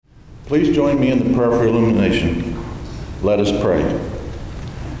Please join me in the prayer for illumination. Let us pray.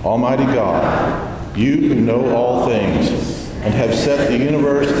 Almighty God, you who know all things and have set the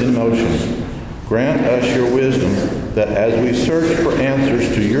universe in motion, grant us your wisdom that as we search for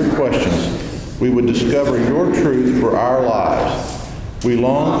answers to your questions, we would discover your truth for our lives. We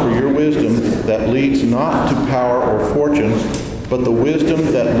long for your wisdom that leads not to power or fortune, but the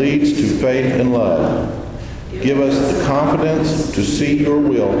wisdom that leads to faith and love. Give us the confidence to see your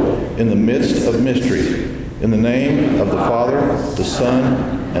will in the midst of mystery. In the name of the Father, the Son,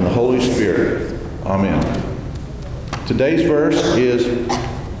 and the Holy Spirit. Amen. Today's verse is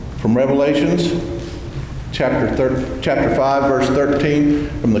from Revelations, chapter 5, verse 13,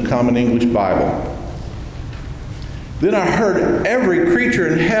 from the Common English Bible. Then I heard every creature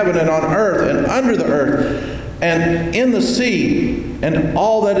in heaven and on earth and under the earth and in the sea and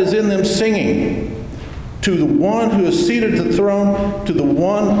all that is in them singing, to the one who is seated at the throne, to the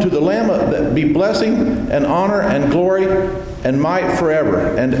Lamb that be blessing and honor and glory and might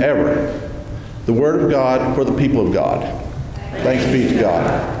forever and ever. The word of God for the people of God. Thanks be to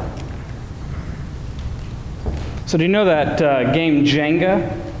God. So do you know that game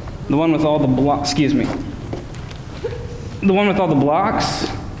Jenga? The one with all the blocks, The one with all the blocks?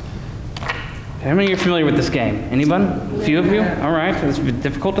 How many of you are familiar with this game? Anyone? A few of you? All right. It's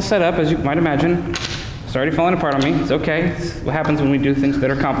difficult to set up, as you might imagine. It's already falling apart on me. It's okay. It's what happens when we do things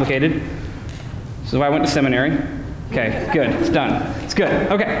that are complicated. This is why I went to seminary. Okay, good. It's done. It's good.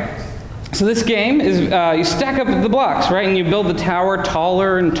 Okay. So this game is, you stack up the blocks, right? And you build the tower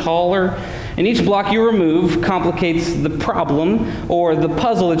taller and taller. And each block you remove complicates the problem or the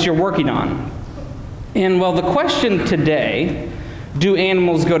puzzle that you're working on. And well, the question today, do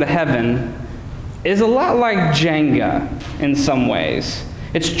animals go to heaven, is a lot like Jenga in some ways.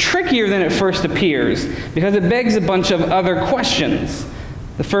 It's trickier than it first appears because it begs a bunch of other questions.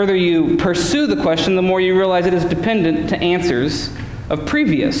 The further you pursue the question, the more you realize it is dependent to answers of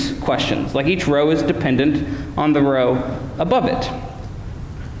previous questions. Like each row is dependent on the row above it.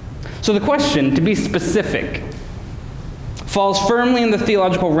 So the question, to be specific, falls firmly in the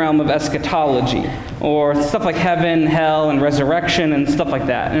theological realm of eschatology, or stuff like heaven, hell, and resurrection, and stuff like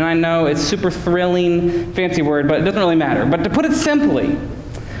that. And I know it's super thrilling, fancy word, but it doesn't really matter. But to put it simply,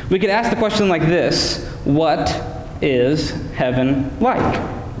 we could ask the question like this: what is heaven like?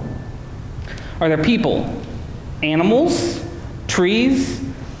 Are there people, animals, trees,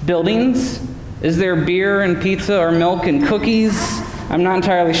 buildings? Is there beer and pizza or milk and cookies? I'm not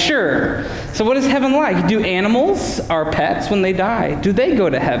entirely sure. So what is heaven like? Do animals, our pets, when they die, do they go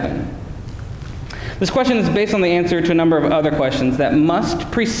to heaven? This question is based on the answer to a number of other questions that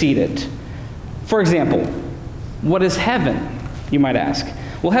must precede it. For example, what is heaven, you might ask?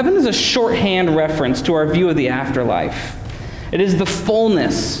 Well, heaven is a shorthand reference to our view of the afterlife. It is the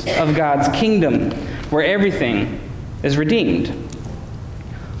fullness of God's kingdom, where everything is redeemed.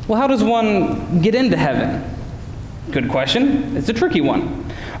 Well, how does one get into heaven? Good question. It's a tricky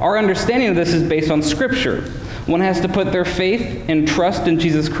one. Our understanding of this is based on Scripture. One has to put their faith and trust in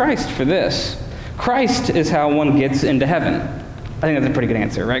Jesus Christ for this. Christ is how one gets into heaven. I think that's a pretty good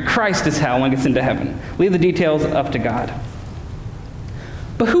answer, right? Christ is how one gets into heaven. Leave the details up to God.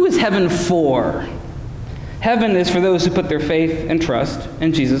 But who is heaven for? Heaven is for those who put their faith and trust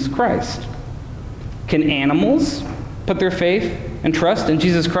in Jesus Christ. Can animals put their faith and trust in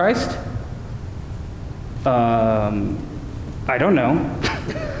Jesus Christ? I don't know.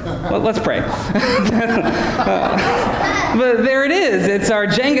 Well, let's pray. But there it is. It's our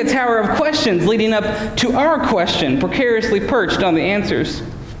Jenga tower of questions leading up to our question, precariously perched on the answers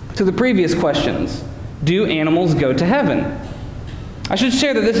to the previous questions. Do animals go to heaven? I should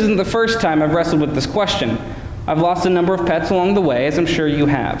share that this isn't the first time I've wrestled with this question. I've lost a number of pets along the way, as I'm sure you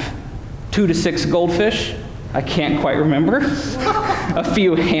have. 2 to 6 goldfish. I can't quite remember. A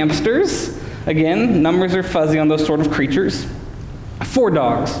few hamsters. Again, numbers are fuzzy on those sort of creatures. 4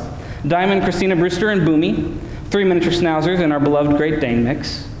 dogs. Diamond, Christina Brewster, and Boomy. 3 miniature schnauzers and our beloved Great Dane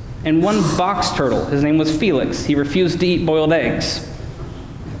mix. And 1 box turtle. His name was Felix. He refused to eat boiled eggs.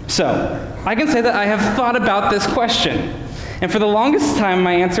 So, I can say that I have thought about this question. And for the longest time,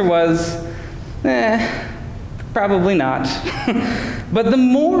 my answer was, probably not. But the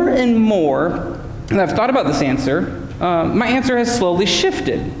more and more that I've thought about this answer, my answer has slowly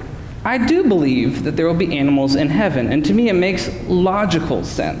shifted. I do believe that there will be animals in heaven, and to me it makes logical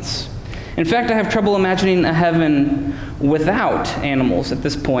sense. In fact, I have trouble imagining a heaven without animals at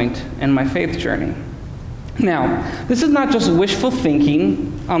this point in my faith journey. Now, this is not just wishful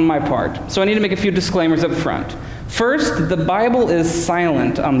thinking on my part, so I need to make a few disclaimers up front. First, the Bible is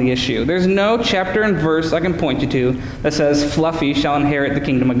silent on the issue. There's no chapter and verse I can point you to that says Fluffy shall inherit the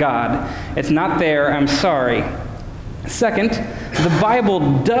kingdom of God. It's not there, I'm sorry. Second, the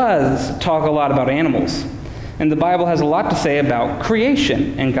Bible does talk a lot about animals. And the Bible has a lot to say about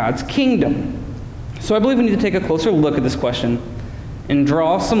creation and God's kingdom. So I believe we need to take a closer look at this question and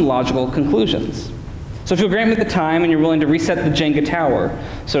draw some logical conclusions. So if you'll grant me the time and you're willing to reset the Jenga tower,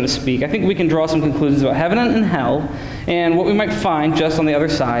 so to speak, I think we can draw some conclusions about heaven and hell and what we might find just on the other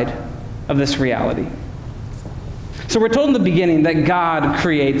side of this reality. So we're told in the beginning that God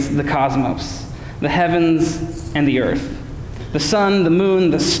creates the cosmos, the heavens and the earth. The sun, the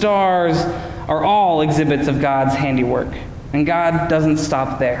moon, the stars are all exhibits of God's handiwork. And God doesn't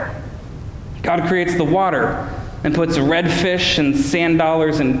stop there. God creates the water and puts redfish and sand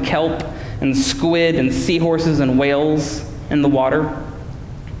dollars and kelp and squid and seahorses and whales in the water.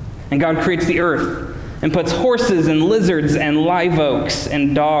 And God creates the earth and puts horses and lizards and live oaks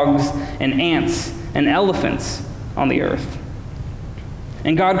and dogs and ants and elephants on the earth.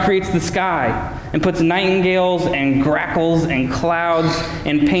 And God creates the sky and puts nightingales and grackles and clouds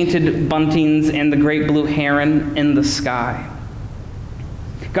and painted buntings and the great blue heron in the sky.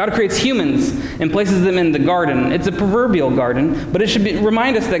 God creates humans and places them in the garden. It's a proverbial garden, but it should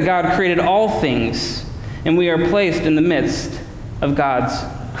remind us that God created all things, and we are placed in the midst of God's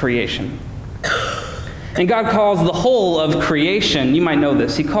creation. And God calls the whole of creation, you might know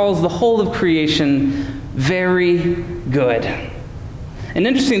this, he calls the whole of creation very good. An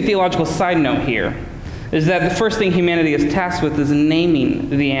interesting theological side note here is that the first thing humanity is tasked with is naming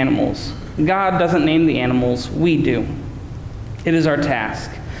the animals. God doesn't name the animals, we do. It is our task.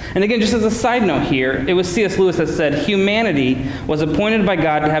 And again, just as a side note here, it was C.S. Lewis that said, humanity was appointed by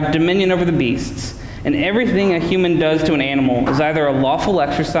God to have dominion over the beasts, and everything a human does to an animal is either a lawful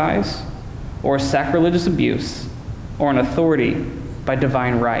exercise, or a sacrilegious abuse, or an authority by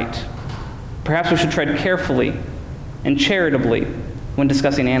divine right. Perhaps we should tread carefully and charitably when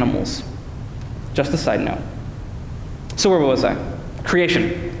discussing animals. Just a side note. So where was I?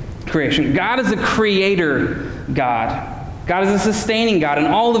 Creation. Creation. God is a creator God. God is a sustaining God, and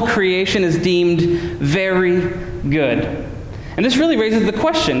all of creation is deemed very good. And this really raises the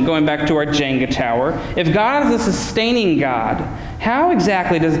question, going back to our Jenga tower, if God is a sustaining God, how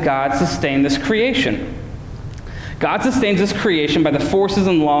exactly does God sustain this creation? God sustains this creation by the forces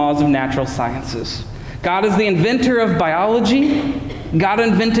and laws of natural sciences. God is the inventor of biology. God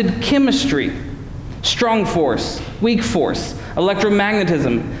invented chemistry, strong force, weak force,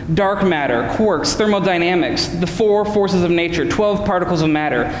 electromagnetism, dark matter, quarks, thermodynamics, the 4 forces of nature, 12 particles of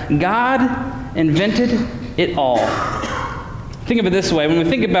matter. God invented it all. Think of it this way. When we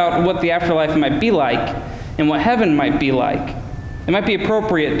think about what the afterlife might be like and what heaven might be like, it might be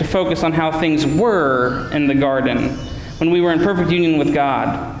appropriate to focus on how things were in the garden when we were in perfect union with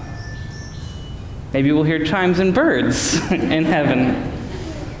God. Maybe we'll hear chimes and birds in heaven.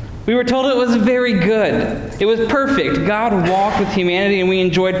 We were told it was very good. It was perfect. God walked with humanity and we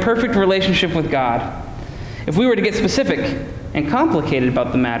enjoyed perfect relationship with God. If we were to get specific and complicated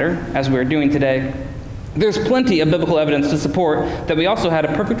about the matter, as we are doing today, there's plenty of biblical evidence to support that we also had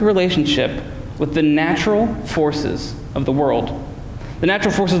a perfect relationship with the natural forces of the world. The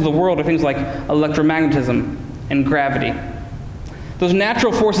natural forces of the world are things like electromagnetism and gravity. Those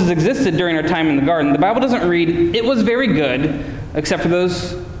natural forces existed during our time in the garden. The Bible doesn't read, it was very good, except for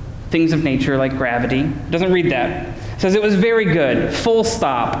those things of nature like gravity. It doesn't read that. It says it was very good, full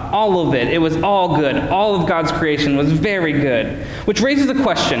stop, all of it. It was all good. All of God's creation was very good. Which raises a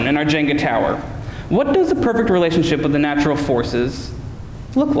question in our Jenga tower. What does a perfect relationship with the natural forces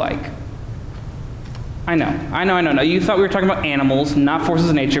look like? I know. You thought we were talking about animals, not forces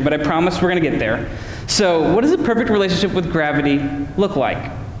of nature, but I promise we're going to get there. So what does a perfect relationship with gravity look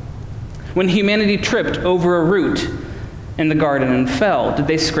like? When humanity tripped over a root in the garden and fell, did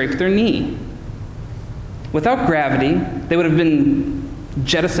they scrape their knee? Without gravity, they would have been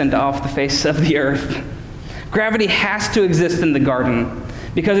jettisoned off the face of the earth. Gravity has to exist in the garden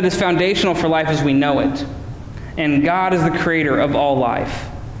because it is foundational for life as we know it. And God is the creator of all life.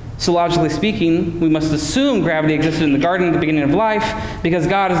 So logically speaking, we must assume gravity existed in the garden at the beginning of life because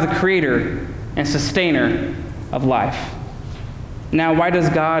God is the creator and sustainer of life. Now, why does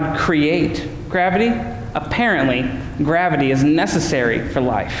God create gravity? Apparently, gravity is necessary for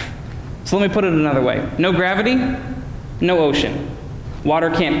life. So let me put it another way. No gravity, no ocean. Water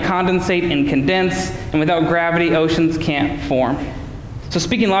can't condensate and condense, and without gravity, oceans can't form. So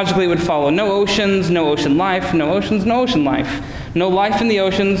speaking logically, it would follow no oceans, no ocean life, no oceans, no ocean life. No life in the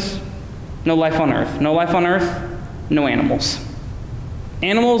oceans, no life on earth. No life on earth, no animals.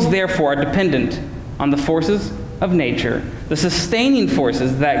 Animals, therefore, are dependent on the forces of nature, the sustaining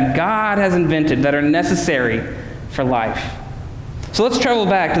forces that God has invented that are necessary for life. So let's travel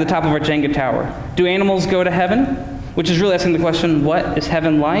back to the top of our Jenga tower. Do animals go to heaven? Which is really asking the question, what is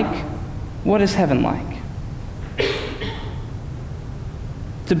heaven like? What is heaven like?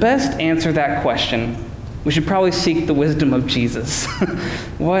 To best answer that question, we should probably seek the wisdom of Jesus.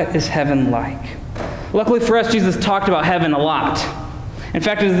 What is heaven like? Luckily for us, Jesus talked about heaven a lot. In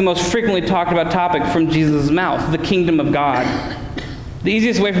fact, it is the most frequently talked about topic from Jesus' mouth, the kingdom of God. The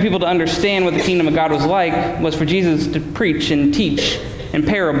easiest way for people to understand what the kingdom of God was like was for Jesus to preach and teach in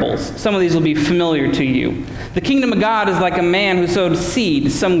parables. Some of these will be familiar to you. The kingdom of God is like a man who sowed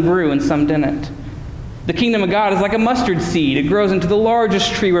seed. Some grew and some didn't. The kingdom of God is like a mustard seed. It grows into the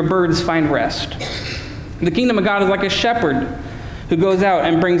largest tree where birds find rest. The kingdom of God is like a shepherd who goes out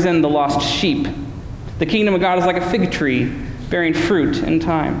and brings in the lost sheep. The kingdom of God is like a fig tree bearing fruit in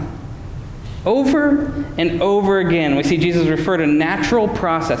time. Over and over again, we see Jesus refer to natural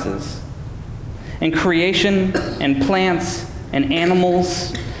processes in creation and plants and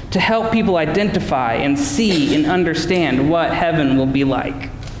animals to help people identify and see and understand what heaven will be like.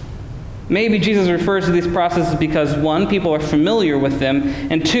 Maybe Jesus refers to these processes because, one, people are familiar with them,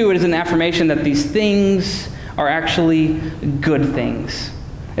 and two, it is an affirmation that these things are actually good things.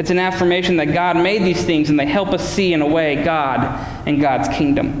 It's an affirmation that God made these things and they help us see in a way God and God's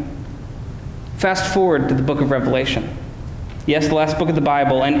kingdom. Fast forward to the book of Revelation. Yes, the last book of the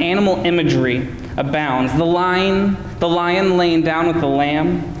Bible, and animal imagery abounds. The lion laying down with the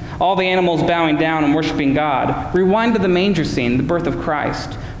lamb, all the animals bowing down and worshiping God. Rewind to the manger scene, the birth of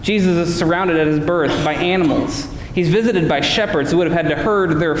Christ. Jesus is surrounded at his birth by animals. He's visited by shepherds who would have had to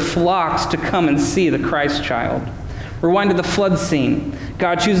herd their flocks to come and see the Christ child. Rewind to the flood scene.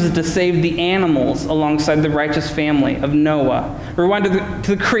 God chooses to save the animals alongside the righteous family of Noah. Rewind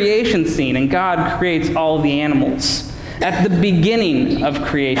to the creation scene, and God creates all of the animals. At the beginning of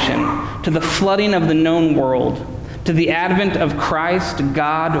creation, to the flooding of the known world, to the advent of Christ,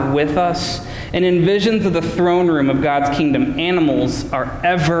 God with us, and in visions of the throne room of God's kingdom, animals are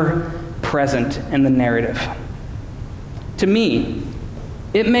ever present in the narrative. To me,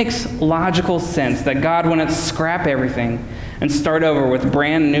 it makes logical sense that God wouldn't scrap everything and start over with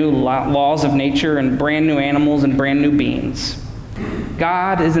brand new laws of nature and brand new animals and brand new beings.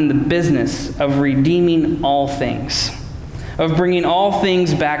 God is in the business of redeeming all things, of bringing all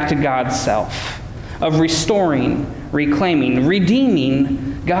things back to God's self, of restoring, reclaiming,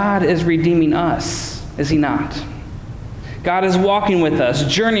 redeeming. God is redeeming us, is he not? God is walking with us,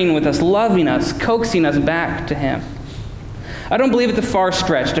 journeying with us, loving us, coaxing us back to him. I don't believe it's a far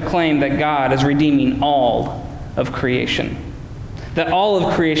stretch to claim that God is redeeming all of creation, that all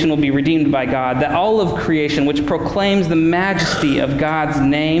of creation will be redeemed by God, that all of creation, which proclaims the majesty of God's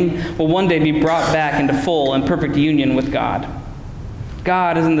name, will one day be brought back into full and perfect union with God.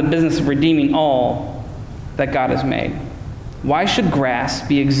 God is in the business of redeeming all that God has made. Why should grass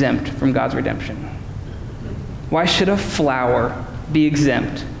be exempt from God's redemption? Why should a flower be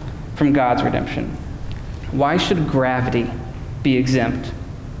exempt from God's redemption? Why should gravity be exempt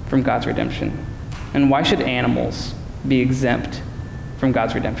from God's redemption? And why should animals be exempt from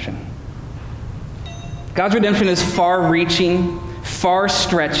God's redemption? God's redemption is far-reaching,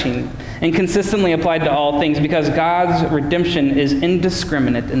 far-stretching, and consistently applied to all things because God's redemption is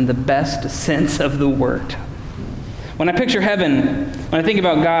indiscriminate in the best sense of the word. When I picture heaven, when I think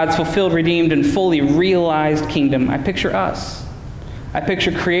about God's fulfilled, redeemed, and fully realized kingdom, I picture us. I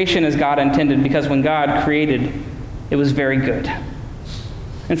picture creation as God intended because when God created, it was very good.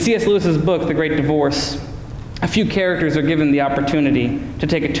 In C.S. Lewis's book, The Great Divorce, a few characters are given the opportunity to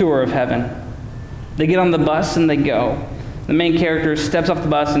take a tour of heaven. They get on the bus and they go. The main character steps off the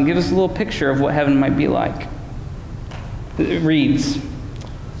bus and gives us a little picture of what heaven might be like. It reads,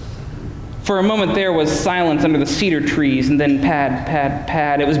 "For a moment there was silence under the cedar trees, and then pad, pad,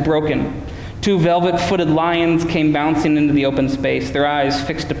 pad, it was broken. Two velvet-footed lions came bouncing into the open space, their eyes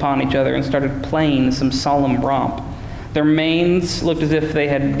fixed upon each other, and started playing some solemn romp. Their manes looked as if they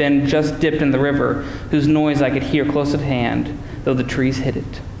had been just dipped in the river, whose noise I could hear close at hand, though the trees hid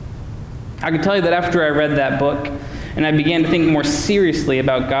it." I can tell you that after I read that book, and I began to think more seriously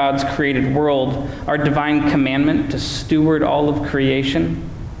about God's created world, our divine commandment to steward all of creation,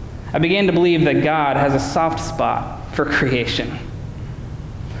 I began to believe that God has a soft spot for creation.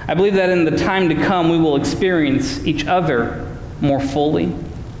 I believe that in the time to come we will experience each other more fully,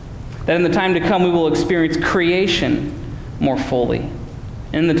 that in the time to come we will experience creation more fully,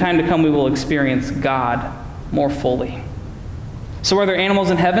 and in the time to come we will experience God more fully. So are there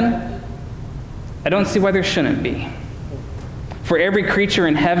animals in heaven? I don't see why there shouldn't be. For every creature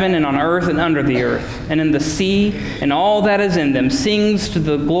in heaven and on earth and under the earth, and in the sea and all that is in them, sings to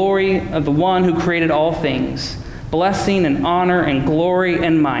the glory of the one who created all things, blessing and honor and glory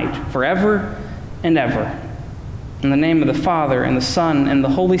and might, forever and ever. In the name of the Father, and the Son, and the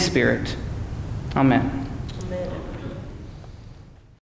Holy Spirit. Amen. Amen.